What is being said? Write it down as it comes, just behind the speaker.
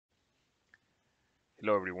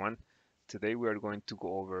Hello everyone. Today we are going to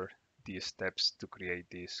go over the steps to create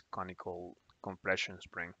this conical compression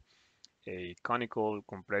spring. A conical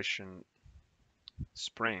compression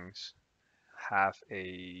springs have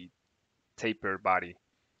a taper body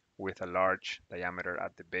with a large diameter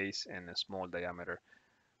at the base and a small diameter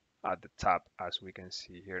at the top, as we can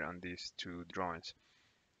see here on these two drawings.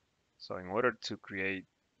 So in order to create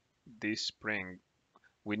this spring,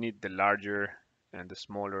 we need the larger and the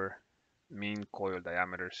smaller mean coil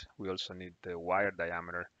diameters. We also need the wire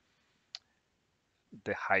diameter.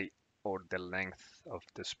 The height or the length of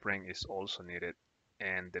the spring is also needed,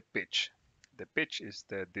 and the pitch. The pitch is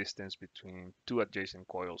the distance between two adjacent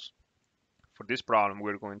coils. For this problem,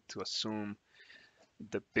 we're going to assume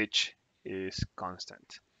the pitch is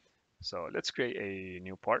constant. So let's create a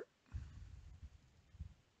new part.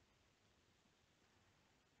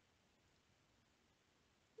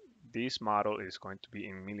 This model is going to be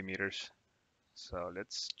in millimeters. So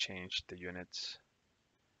let's change the units.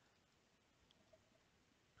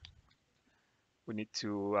 We need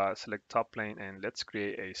to select top plane and let's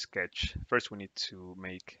create a sketch. First, we need to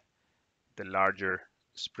make the larger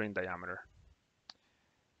spring diameter.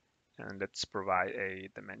 And let's provide a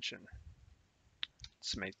dimension.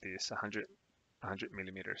 Let's make this 100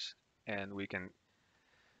 millimeters, and we can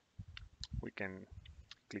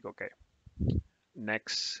click OK.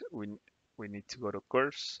 Next, we need to go to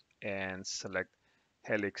curves and select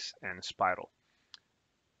helix and spiral.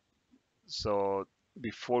 So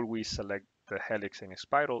before we select the helix and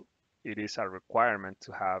spiral, it is a requirement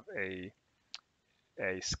to have a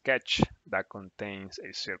sketch that contains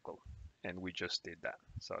a circle, and we just did that.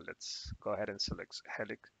 So let's go ahead and select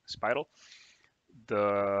helix spiral.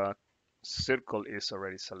 The circle is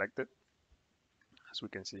already selected, as we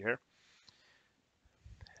can see here.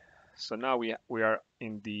 So now we are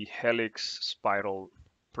in the Helix Spiral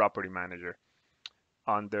Property Manager.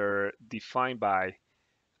 Under Define By,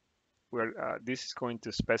 this is going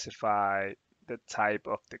to specify the type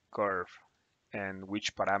of the curve and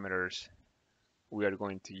which parameters we are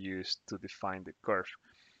going to use to define the curve.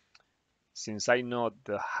 Since I know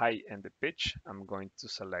the height and the pitch, I'm going to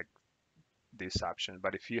select this option.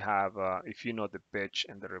 But if you know the pitch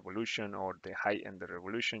and the revolution, or the height and the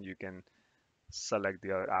revolution, you can select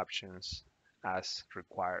the other options as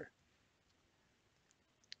required.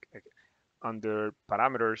 Okay. Under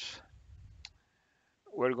parameters,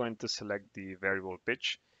 we're going to select the variable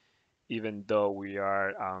pitch, even though we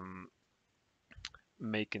are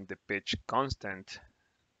making the pitch constant.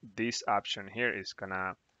 This option here is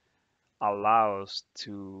gonna allow us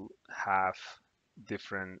to have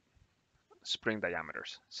different spring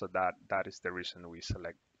diameters. So that is the reason we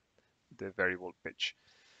select the variable pitch.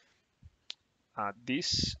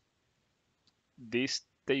 This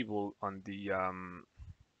table on the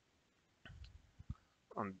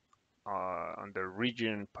on the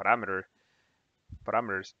region parameters,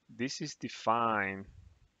 this is defined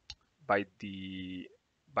by the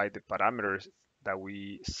parameters that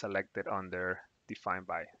we selected under Define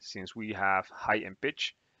By. Since we have height and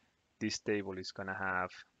pitch, this table is going to have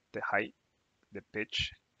the height, the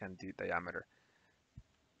pitch, and the diameter.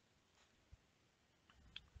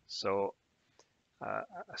 So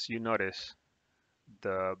as you notice,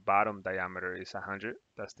 the bottom diameter is 100.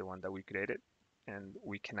 That's the one that we created, and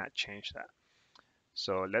we cannot change that.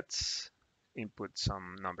 So let's input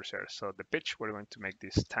some numbers here. So the pitch, we're going to make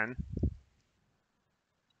this 10.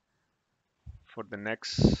 For the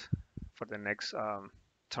next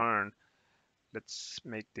turn, let's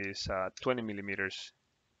make this 20 millimeters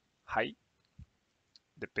height.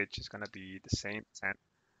 The pitch is going to be the same, 10.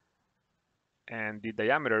 And the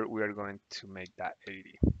diameter, we are going to make that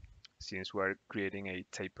 80, since we're creating a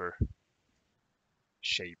taper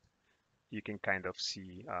shape. You can kind of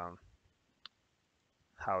see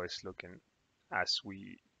how it's looking as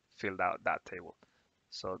we filled out that table.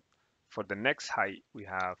 So for the next height, we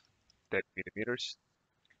have 30 millimeters.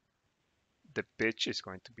 The pitch is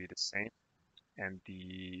going to be the same, and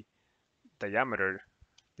the diameter,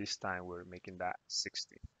 this time we're making that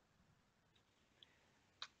 60.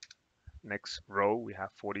 Next row, we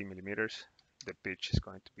have 40 millimeters. The pitch is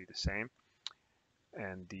going to be the same,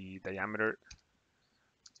 and the diameter,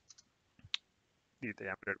 we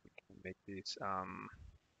can make this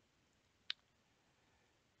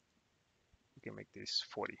we can make this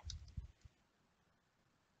 40.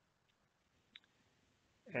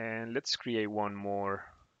 And let's create one more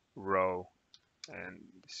row, and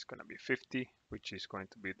this is going to be 50, which is going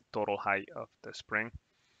to be the total height of the spring.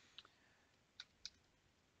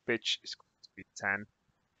 Pitch is going to be 10,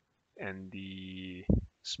 and the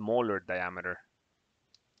smaller diameter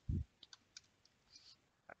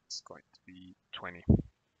is going to be 20.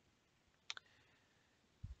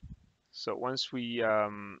 So once we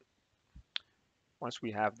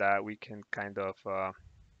have that, we can kind of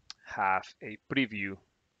have a preview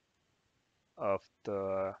of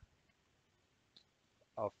the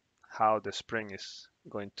of how the spring is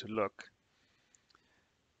going to look.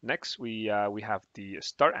 Next, we have the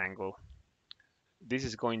start angle. This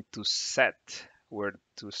is going to set where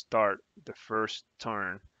to start the first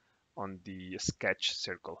turn on the sketch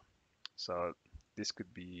circle. So this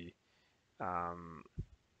could be um,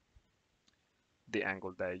 the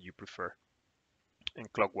angle that you prefer, in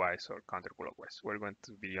clockwise or counterclockwise. We're going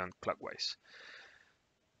to be on clockwise.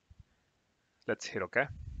 Let's hit OK.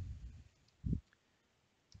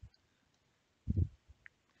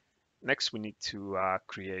 Next, we need to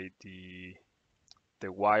create the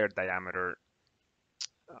wire diameter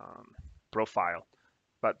profile.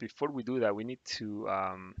 But before we do that, we need to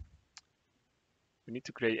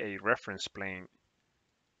create a reference plane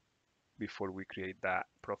before we create that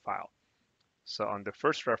profile. So on the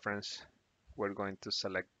first reference, we're going to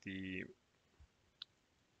select the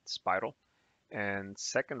spiral, and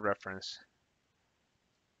second reference,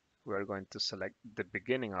 we're going to select the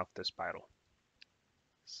beginning of the spiral.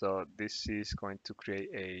 So this is going to create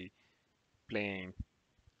a plane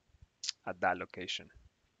at that location.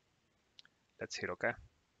 Let's hit OK.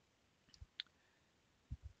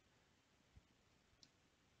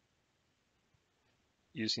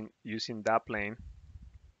 Using that plane,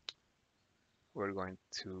 we're going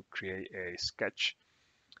to create a sketch,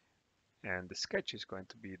 and the sketch is going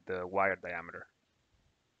to be the wire diameter.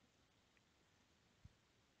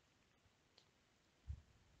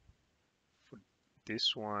 For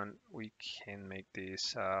this one, we can make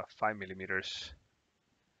this 5 millimeters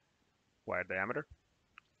wire diameter,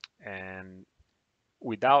 and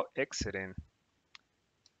without exiting,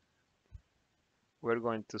 we're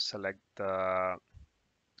going to select the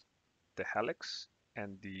helix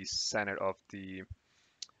and the center of the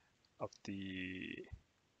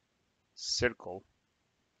circle,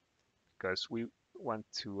 because we want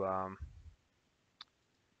to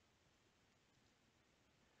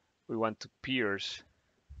pierce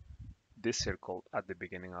this circle at the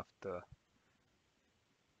beginning of the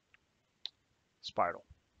spiral.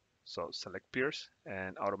 So select pierce,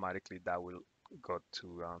 and automatically that will go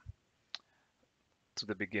to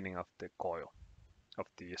the beginning of the coil of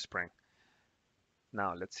the spring.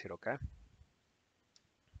 Now let's hit OK.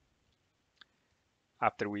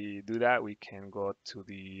 After we do that, we can go to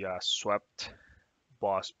the swept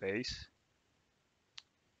boss base.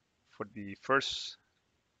 For the first,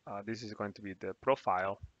 this is going to be the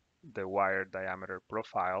profile. The wire diameter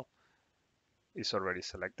profile is already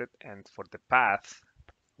selected, and for the path,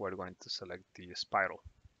 we're going to select the spiral.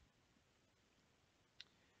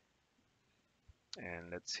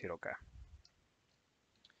 And let's hit OK.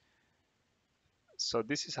 So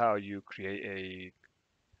this is how you create a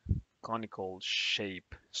conical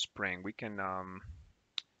shape spring. We can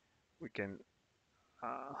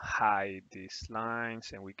hide these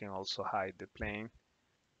lines, and we can also hide the plane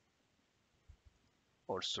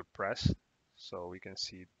or suppress, so we can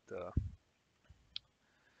see the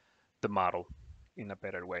model in a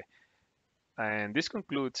better way. And this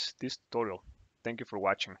concludes this tutorial. Thank you for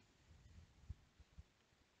watching.